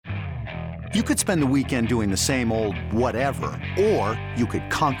You could spend the weekend doing the same old whatever, or you could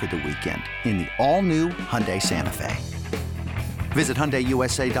conquer the weekend in the all-new Hyundai Santa Fe. Visit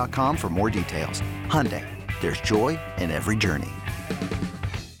HyundaiUSA.com for more details. Hyundai, there's joy in every journey.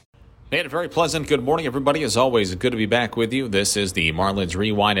 And a very pleasant good morning, everybody. As always, good to be back with you. This is the Marlins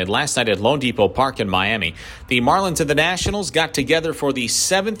Rewind. And last night at Lone Depot Park in Miami, the Marlins and the Nationals got together for the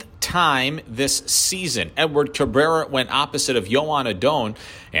 7th time this season. Edward Cabrera went opposite of Yoan Adon,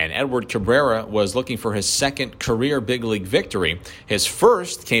 and Edward Cabrera was looking for his second career big league victory. His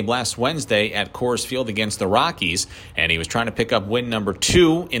first came last Wednesday at Coors Field against the Rockies, and he was trying to pick up win number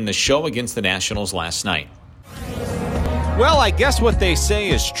 2 in the show against the Nationals last night. Well, I guess what they say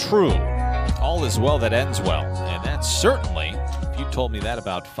is true. All is well that ends well. And that's certainly, if you told me that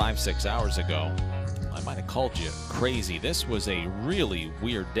about 5-6 hours ago, I might have called you crazy. This was a really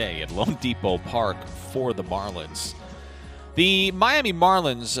weird day at Lone Depot Park for the Marlins. The Miami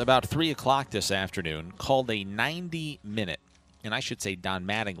Marlins, about 3 o'clock this afternoon, called a 90-minute, and I should say Don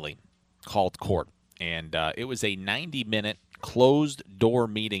Mattingly called court. And it was a 90-minute closed-door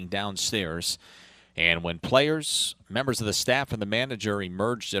meeting downstairs. And when players, members of the staff, and the manager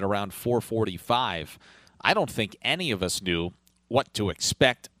emerged at around 4:45, I don't think any of us knew what to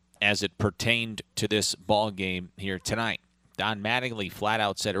expect as it pertained to this ball game here tonight. Don Mattingly flat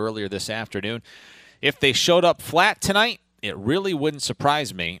out said earlier this afternoon, if they showed up flat tonight, it really wouldn't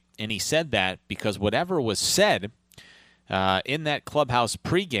surprise me. And he said that because whatever was said in that clubhouse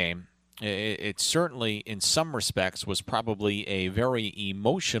pregame, it certainly, in some respects, was probably a very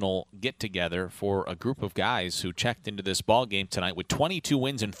emotional get-together for a group of guys who checked into this ball game tonight with 22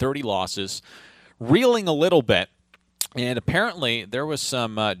 wins and 30 losses, reeling a little bit. And apparently there was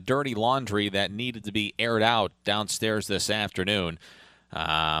some dirty laundry that needed to be aired out downstairs this afternoon.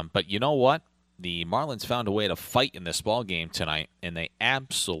 But you know what? The Marlins found a way to fight in this ball game tonight, and they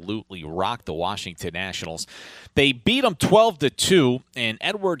absolutely rocked the Washington Nationals. They beat them 12-2, and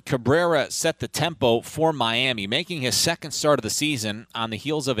Edward Cabrera set the tempo for Miami, making his second start of the season on the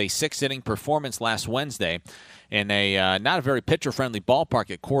heels of a 6-inning performance last Wednesday in a not a very pitcher-friendly ballpark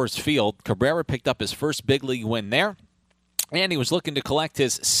at Coors Field. Cabrera picked up his first big league win there, and he was looking to collect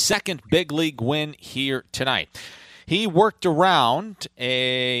his second big league win here tonight. He worked around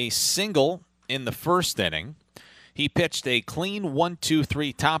a single in the first inning. He pitched a clean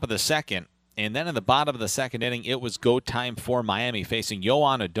 1-2-3 top of the second, and then in the bottom of the second inning, it was go time for Miami facing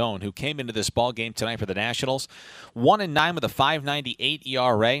Yoan Adon, who came into this ball game tonight for the Nationals, 1-9 with a 5.98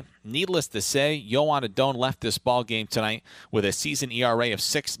 ERA. Needless to say, Yoan Adon left this ball game tonight with a season ERA of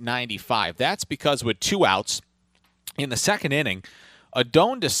 6.95. That's because with 2 outs in the second inning,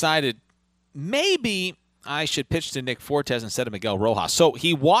 Adon decided maybe I should pitch to Nick Fortes instead of Miguel Rojas. So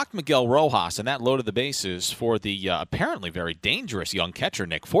he walked Miguel Rojas, and that loaded the bases for the apparently very dangerous young catcher,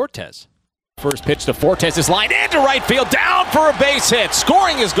 Nick Fortes. First pitch to Fortes is lined into right field, down for a base hit.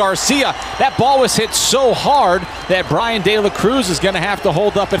 Scoring is Garcia. That ball was hit so hard that Brian De La Cruz is going to have to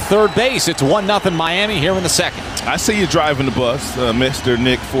hold up at third base. It's 1-0 Miami here in the second. I see you driving the bus, Mr.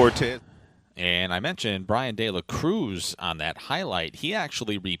 Nick Fortes. And I mentioned Brian De La Cruz on that highlight. He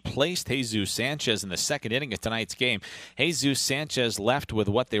actually replaced Jesus Sanchez in the second inning of tonight's game. Jesus Sanchez left with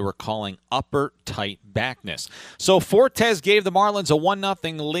what they were calling upper tight backness. So Fortes gave the Marlins a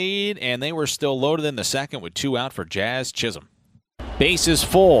 1-0 lead, and they were still loaded in the second with 2 out for Jazz Chisholm. Bases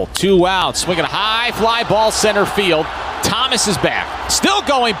full, 2 outs, swinging a high fly ball center field. Thomas is back, still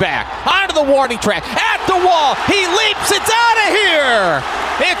going back, onto the warning track, at the wall, he leaps, it's out of here!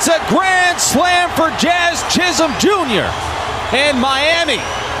 It's a grand slam for Jazz Chisholm Jr. And Miami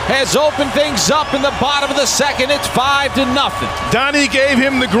has opened things up in the bottom of the second. It's 5-0. Donnie gave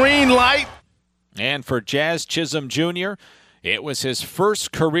him the green light. And for Jazz Chisholm Jr., it was his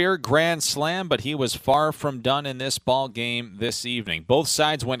first career grand slam, but he was far from done in this ball game this evening. Both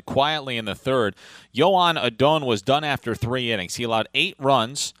sides went quietly in the third. Yoan Adon was done after 3 innings. He allowed 8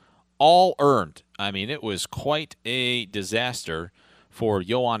 runs, all earned. I mean, it was quite a disaster for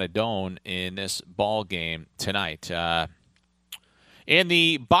Yoan Adon in this ball game tonight. In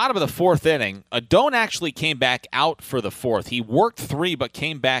the bottom of the 4th inning, Adon actually came back out for the 4th. He worked 3 but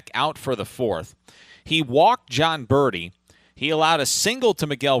came back out for the 4th. He walked John Birdie. He allowed a single to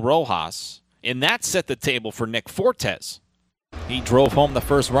Miguel Rojas, and that set the table for Nick Fortes. He drove home the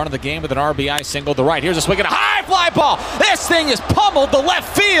first run of the game with an RBI single to right. Here's a swing at a high fly ball. This thing is pummeled to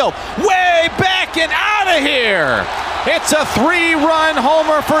left field, way back and out of here. It's a 3-run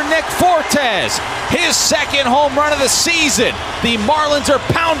homer for Nick Fortes, his second home run of the season. The Marlins are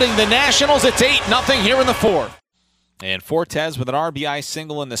pounding the Nationals. It's 8-0 here in the 4th. And Fortes with an RBI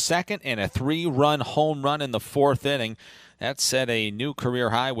single in the second and a 3-run home run in the 4th inning. That set a new career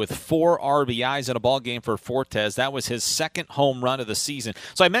high with 4 RBIs in a ball game for Fortes. That was his second home run of the season.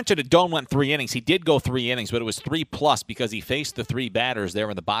 So I mentioned Adon went 3 innings. He did go 3 innings, but it was 3+ because he faced the 3 batters there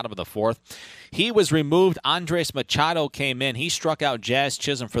in the bottom of the 4th. He was removed. Andres Machado came in. He struck out Jazz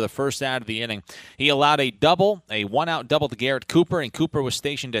Chisholm for the first out of the inning. He allowed a 1-out double to Garrett Cooper, and Cooper was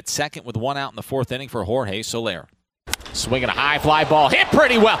stationed at second with 1 out in the 4th inning for Jorge Soler. Swinging a high fly ball, hit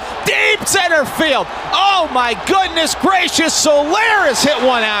pretty well, deep center field. Oh my goodness gracious, Soler has hit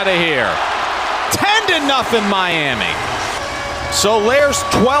one out of here. 10-0 Miami. Soler's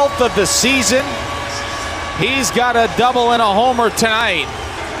 12th of the season. He's got a double and a homer tonight.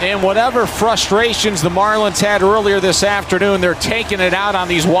 And whatever frustrations the Marlins had earlier this afternoon, they're taking it out on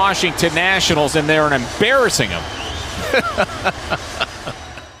these Washington Nationals, and they're embarrassing them.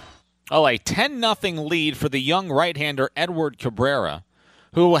 A 10-0 lead for the young right-hander Edward Cabrera,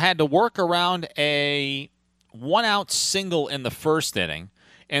 who had to work around a 1-out single in the 1st inning,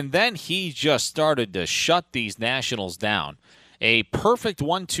 and then he just started to shut these Nationals down. A perfect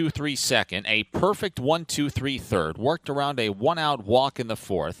 1-2-3 second, a perfect 1-2-3 third, worked around a 1-out walk in the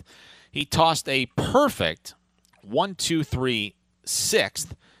 4th. He tossed a perfect 1-2-3 6th.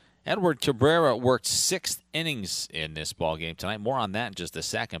 Edward Cabrera worked 6 innings in this ballgame tonight. More on that in just a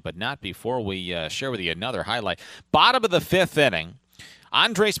second, but not before we share with you another highlight. Bottom of the 5th inning,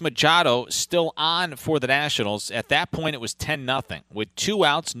 Andres Machado still on for the Nationals. At that point, it was 10-0. With 2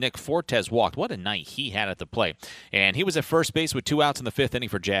 outs, Nick Fortes walked. What a night he had at the plate. And he was at first base with 2 outs in the 5th inning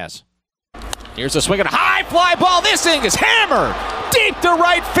for Jazz. Here's a swing at a high fly ball. This thing is hammered deep to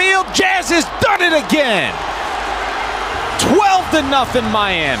right field. Jazz has done it again. 12-0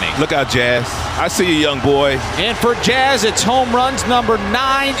 Miami. Look out, Jazz. I see you, young boy. And for Jazz, it's home runs number 9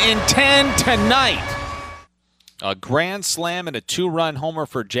 and 10 tonight. A grand slam and a 2-run homer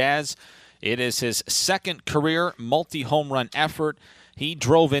for Jazz. It is his 2nd career multi-home run effort. He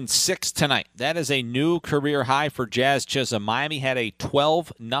drove in 6 tonight. That is a new career high for Jazz Chisholm. Miami had a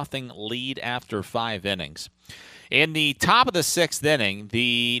 12-0 lead after 5 innings. In the top of the 6th inning,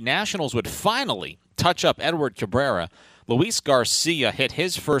 the Nationals would finally touch up Edward Cabrera. Luis Garcia hit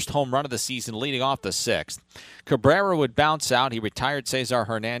his first home run of the season leading off the 6th. Cabrera would bounce out. He retired Cesar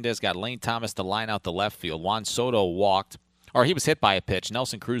Hernandez, got Lane Thomas to line out the left field. Juan Soto walked, or he was hit by a pitch.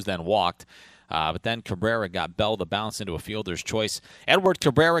 Nelson Cruz then walked, but then Cabrera got Bell to bounce into a fielder's choice. Edward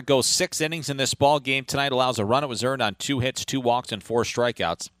Cabrera goes 6 innings in this ball game tonight, allows a run. It was earned on 2 hits, 2 walks, and 4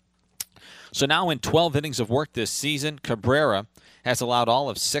 strikeouts. So now in 12 innings of work this season, Cabrera has allowed all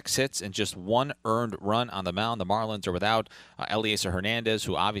of 6 hits and just 1 earned run on the mound. The Marlins are without Elieser Hernandez,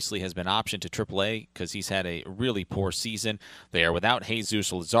 who obviously has been optioned to AAA because he's had a really poor season. They are without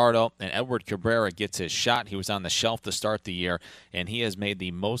Jesus Luzardo, and Edward Cabrera gets his shot. He was on the shelf to start the year, and he has made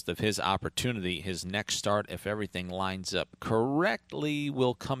the most of his opportunity. His next start, if everything lines up correctly,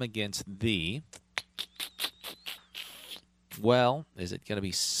 will come against the... Well, is it going to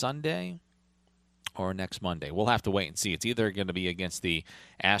be Sunday or next Monday? We'll have to wait and see. It's either going to be against the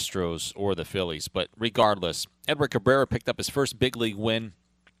Astros or the Phillies. But regardless, Edward Cabrera picked up his first big league win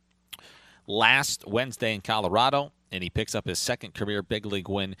last Wednesday in Colorado, and he picks up his 2nd career big league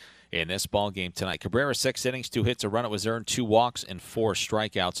win in this ball game tonight. Cabrera, 6 innings, 2 hits, a run. It was earned, 2 walks, and 4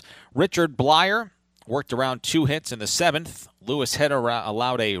 strikeouts. Richard Blyer worked around 2 hits in the 7th. Lewis Head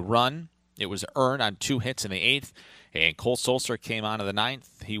allowed a run. It was earned on 2 hits in the 8th. And Cole Sulser came on in the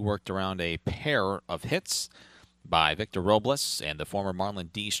 9th. He worked around a pair of hits by Victor Robles and the former Marlin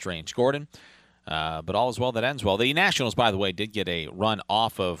D. Strange Gordon. But all is well that ends well. The Nationals, by the way, did get a run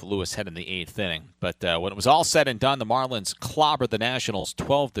off of Lewis Head in the 8th inning. But when it was all said and done, the Marlins clobbered the Nationals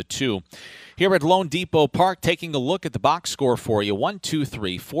 12-2. Here at Lone Depot Park, taking a look at the box score for you. 1, 2,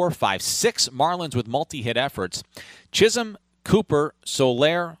 3, 4, 5, 6 Marlins with multi-hit efforts. Chisholm, Cooper,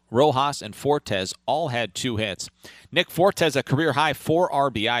 Soler, Rojas, and Fortes all had 2 hits. Nick Fortes, a career-high 4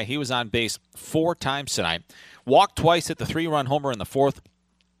 RBI. He was on base 4 times tonight. Walked twice, hit the 3-run homer in the 4th,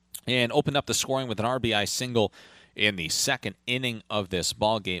 and opened up the scoring with an RBI single in the 2nd inning of this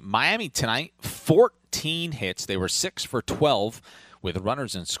ballgame. Miami tonight, 14 hits. They were 6 for 12 with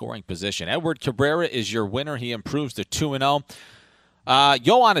runners in scoring position. Edward Cabrera is your winner. He improves to 2-0.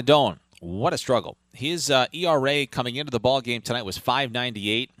 Yoan Adon, what a struggle. His ERA coming into the ballgame tonight was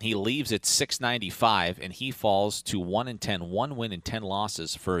 5.98. He leaves at 6.95, and he falls to 1-10, 1 win and 10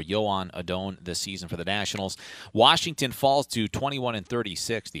 losses for Yoan Adon this season for the Nationals. Washington falls to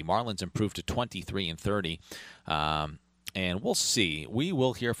 21-36. The Marlins improved to 23-30. And we'll see. We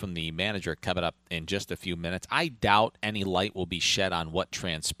will hear from the manager coming up in just a few minutes. I doubt any light will be shed on what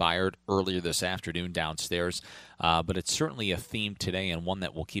transpired earlier this afternoon downstairs, but it's certainly a theme today and one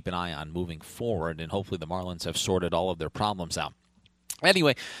that we'll keep an eye on moving forward, and hopefully the Marlins have sorted all of their problems out.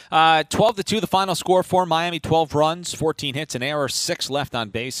 Anyway, 12-2 the final score for Miami. 12 runs, 14 hits, an error, 6 left on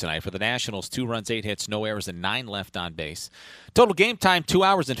base tonight. For the Nationals, 2 runs, 8 hits, no errors, and 9 left on base. Total game time, 2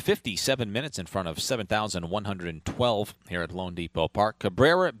 hours and 57 minutes in front of 7,112 here at Lone Depot Park.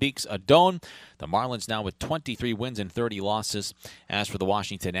 Cabrera beats Adon. The Marlins now with 23 wins and 30 losses. As for the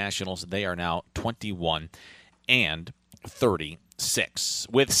Washington Nationals, they are now 21 and 30.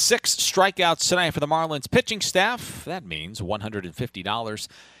 With 6 strikeouts tonight for the Marlins pitching staff, that means $150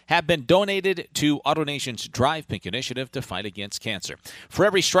 have been donated to AutoNation's Drive Pink initiative to fight against cancer. For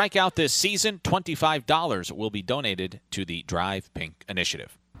every strikeout this season, $25 will be donated to the Drive Pink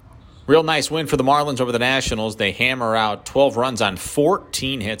initiative. Real nice win for the Marlins over the Nationals. They hammer out 12 runs on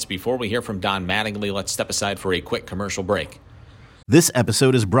 14 hits. Before we hear from Don Mattingly, let's step aside for a quick commercial break. This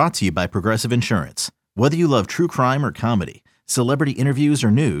episode is brought to you by Progressive Insurance. Whether you love true crime or comedy, celebrity interviews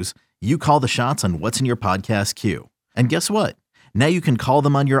or news, you call the shots on what's in your podcast queue. And guess what? Now you can call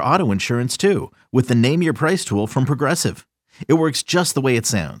them on your auto insurance too with the Name Your Price tool from Progressive. It works just the way it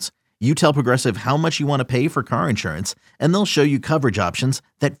sounds. You tell Progressive how much you want to pay for car insurance, and they'll show you coverage options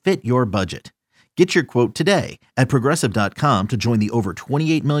that fit your budget. Get your quote today at Progressive.com to join the over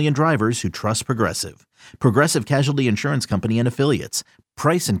 28 million drivers who trust Progressive. Progressive Casualty Insurance Company and Affiliates.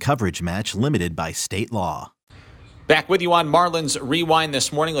 Price and coverage match limited by state law. Back with you on Marlins Rewind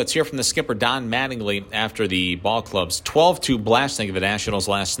this morning. Let's hear from the skipper, Don Mattingly, after the ball club's 12-2 blasting of the Nationals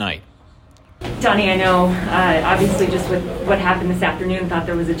last night. Donnie, I know, obviously just with what happened this afternoon, thought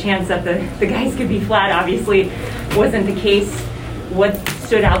there was a chance that the guys could be flat. Obviously wasn't the case. What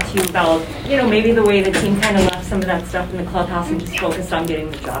stood out to you about, maybe the way the team kind of left some of that stuff in the clubhouse and just focused on getting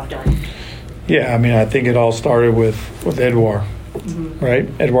the job done? Yeah, I think it all started with Edouard, right?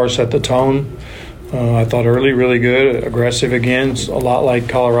 Edouard set the tone. I thought early, really good, aggressive again. It's a lot like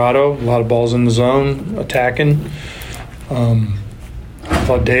Colorado, a lot of balls in the zone, attacking. I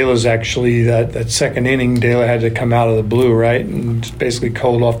thought De La's actually, that second inning, De La had to come out of the blue, right? And just basically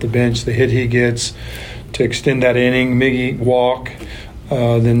cold off the bench. The hit he gets to extend that inning, Miggy walk,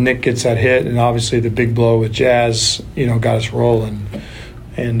 then Nick gets that hit, and obviously the big blow with Jazz, got us rolling.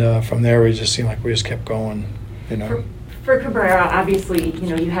 And from there, we just seemed like we just kept going, For Cabrera, obviously,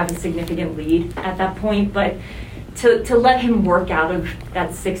 you have a significant lead at that point, but to let him work out of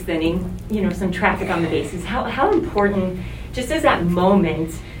that sixth inning, some traffic on the bases, how important just is that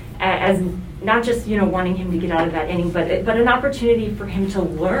moment as not just, wanting him to get out of that inning, but an opportunity for him to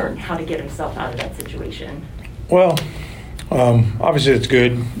learn how to get himself out of that situation? Well, obviously it's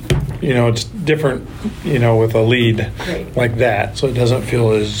good. It's different, with a lead like that, so it doesn't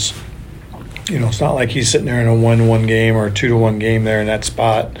feel as... it's not like he's sitting there in a 1-1 game or a 2-1 game there in that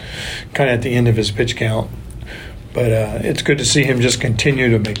spot, kind of at the end of his pitch count. But it's good to see him just continue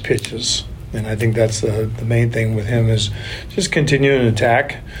to make pitches. And I think that's the main thing with him is just continue to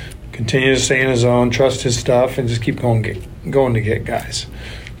attack, continue to stay in his zone, trust his stuff, and just keep going to get guys.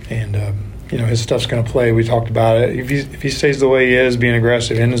 And, his stuff's going to play. We talked about it. If he stays the way he is, being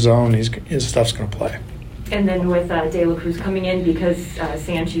aggressive in his zone, his stuff's going to play. And then with De La Cruz coming in because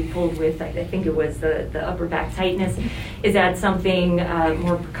Sanchi pulled with, I think it was the upper back tightness, is that something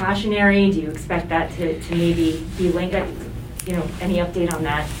more precautionary? Do you expect that to maybe be linked? Any update on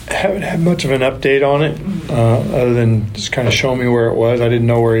that? I haven't had much of an update on it, other than just kind of show me where it was. I didn't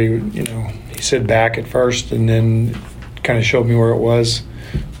know where he said back at first and then kind of showed me where it was.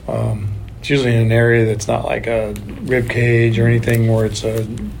 It's usually in an area that's not like a rib cage or anything where it's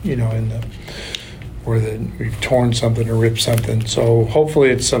we've torn something or ripped something. So hopefully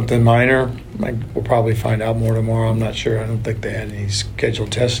it's something minor. We'll probably find out more tomorrow. I'm not sure. I don't think they had any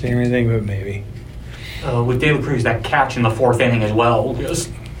scheduled testing or anything, but maybe. With De La Cruz, that catch in the fourth inning as well, just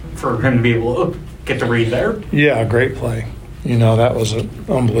for him to be able to get the read there. Yeah, great play. That was an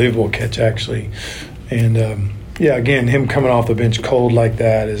unbelievable catch, actually. And, again, him coming off the bench cold like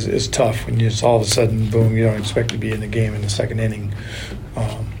that is tough when you just all of a sudden, boom, you don't expect to be in the game in the second inning.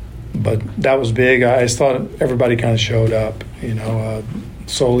 But that was big. I just thought everybody kind of showed up.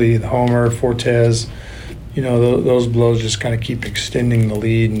 Soli, the homer, Fortes. Those blows just kind of keep extending the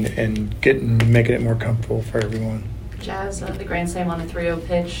lead and making it more comfortable for everyone. Jazz, the grand slam on a 3-0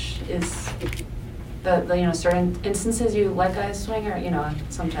 pitch is the certain instances you let guys swing, or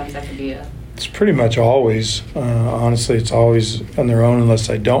sometimes that could be a. It's pretty much always. Honestly, it's always on their own unless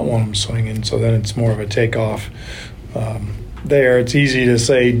I don't want them swinging. So then it's more of a takeoff. There, it's easy to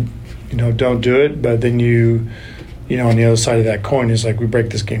say, don't do it, but then you on the other side of that coin is like we break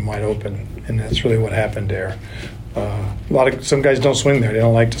this game wide open, and that's really what happened there. Some guys don't swing there; they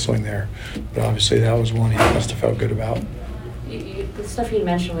don't like to swing there, but obviously that was one he must have felt good about. The stuff you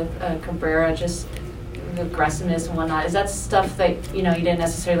mentioned with Cabrera, just the aggressiveness and whatnot, is that stuff that you didn't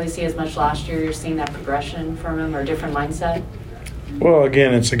necessarily see as much last year? You're seeing that progression from him, or a different mindset? Well,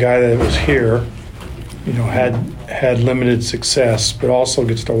 again, it's a guy that was here, had limited success, but also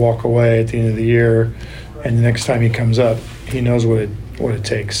gets to walk away at the end of the year, and the next time he comes up, he knows what it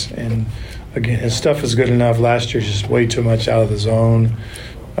takes. And again, his stuff is good enough. Last year, just way too much out of the zone,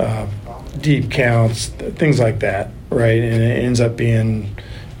 deep counts, things like that, right? And it ends up being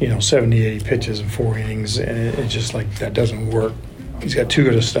 70, 80 pitches in 4 innings, and it's just like that doesn't work. He's got too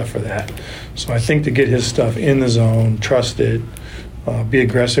good of stuff for that. So I think to get his stuff in the zone, trust it, be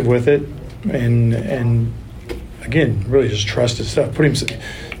aggressive with it, and again, really just trust his stuff.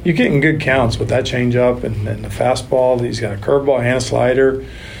 You're getting good counts with that changeup and the fastball. He's got a curveball and a slider.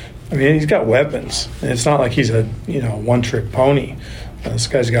 I mean, he's got weapons, and it's not like he's a one-trick pony. This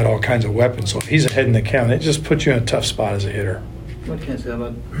guy's got all kinds of weapons. So if he's ahead in the count, it just puts you in a tough spot as a hitter. What can you say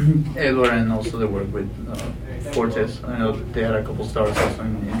about Edward and also the work with Fortes? I know they had a couple starts also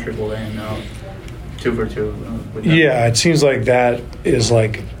in AAA and now 2 for 2. With that. Yeah, it seems like that is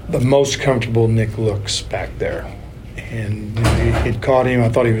like the most comfortable Nick looks back there. And he'd caught him. I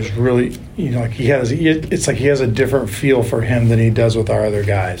thought he was really, it's like he has a different feel for him than he does with our other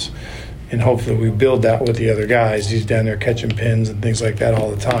guys. And hopefully we build that with the other guys. He's down there catching pins and things like that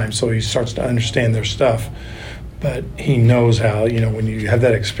all the time. So he starts to understand their stuff. But he knows how, when you have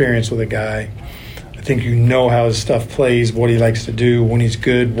that experience with a guy, I think how his stuff plays, what he likes to do, when he's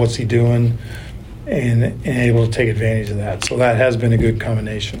good, what's he doing, and able to take advantage of that. So that has been a good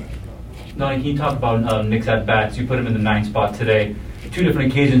combination. Donnie, can you talk about Nick's at-bats? You put him in the 9th spot today. 2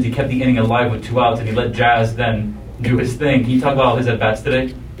 different occasions he kept the inning alive with 2 outs, and he let Jazz then do his thing. Can you talk about his at-bats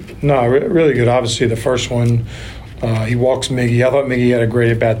today? No, really good. Obviously, the first one, he walks Miggy. I thought Miggy had a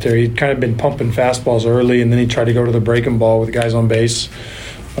great at-bat there. He'd kind of been pumping fastballs early, and then he tried to go to the breaking ball with the guys on base,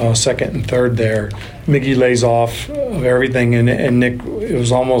 second and third there. Miggy lays off of everything, and Nick, it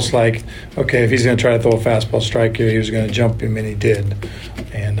was almost like, okay, if he's going to try to throw a fastball strike here, he was going to jump him, and he did.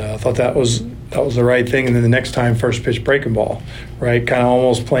 And I thought that was the right thing. And then the next time, first pitch breaking ball, right? Kind of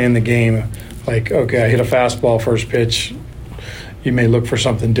almost playing the game like, okay, I hit a fastball first pitch. You may look for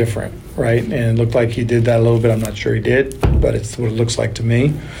something different, right? And it looked like he did that a little bit. I'm not sure he did, but it's what it looks like to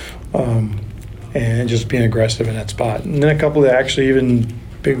me. And just being aggressive in that spot. And then a couple of actually even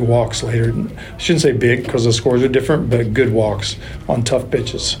big walks later. I shouldn't say big because the scores are different, but good walks on tough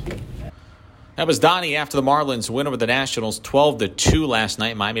pitches. That was Donnie after the Marlins win over the Nationals 12-2 last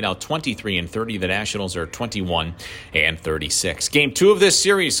night. Miami now 23-30. The Nationals are 21-36. Game 2 of this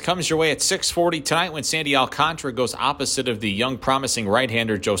series comes your way at 6:40 tonight when Sandy Alcantara goes opposite of the young promising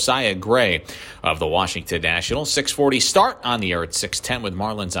right-hander Josiah Gray of the Washington Nationals. 6:40 start on the air at 6:10 with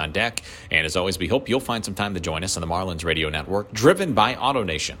Marlins on deck. And as always, we hope you'll find some time to join us on the Marlins Radio Network, driven by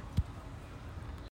AutoNation.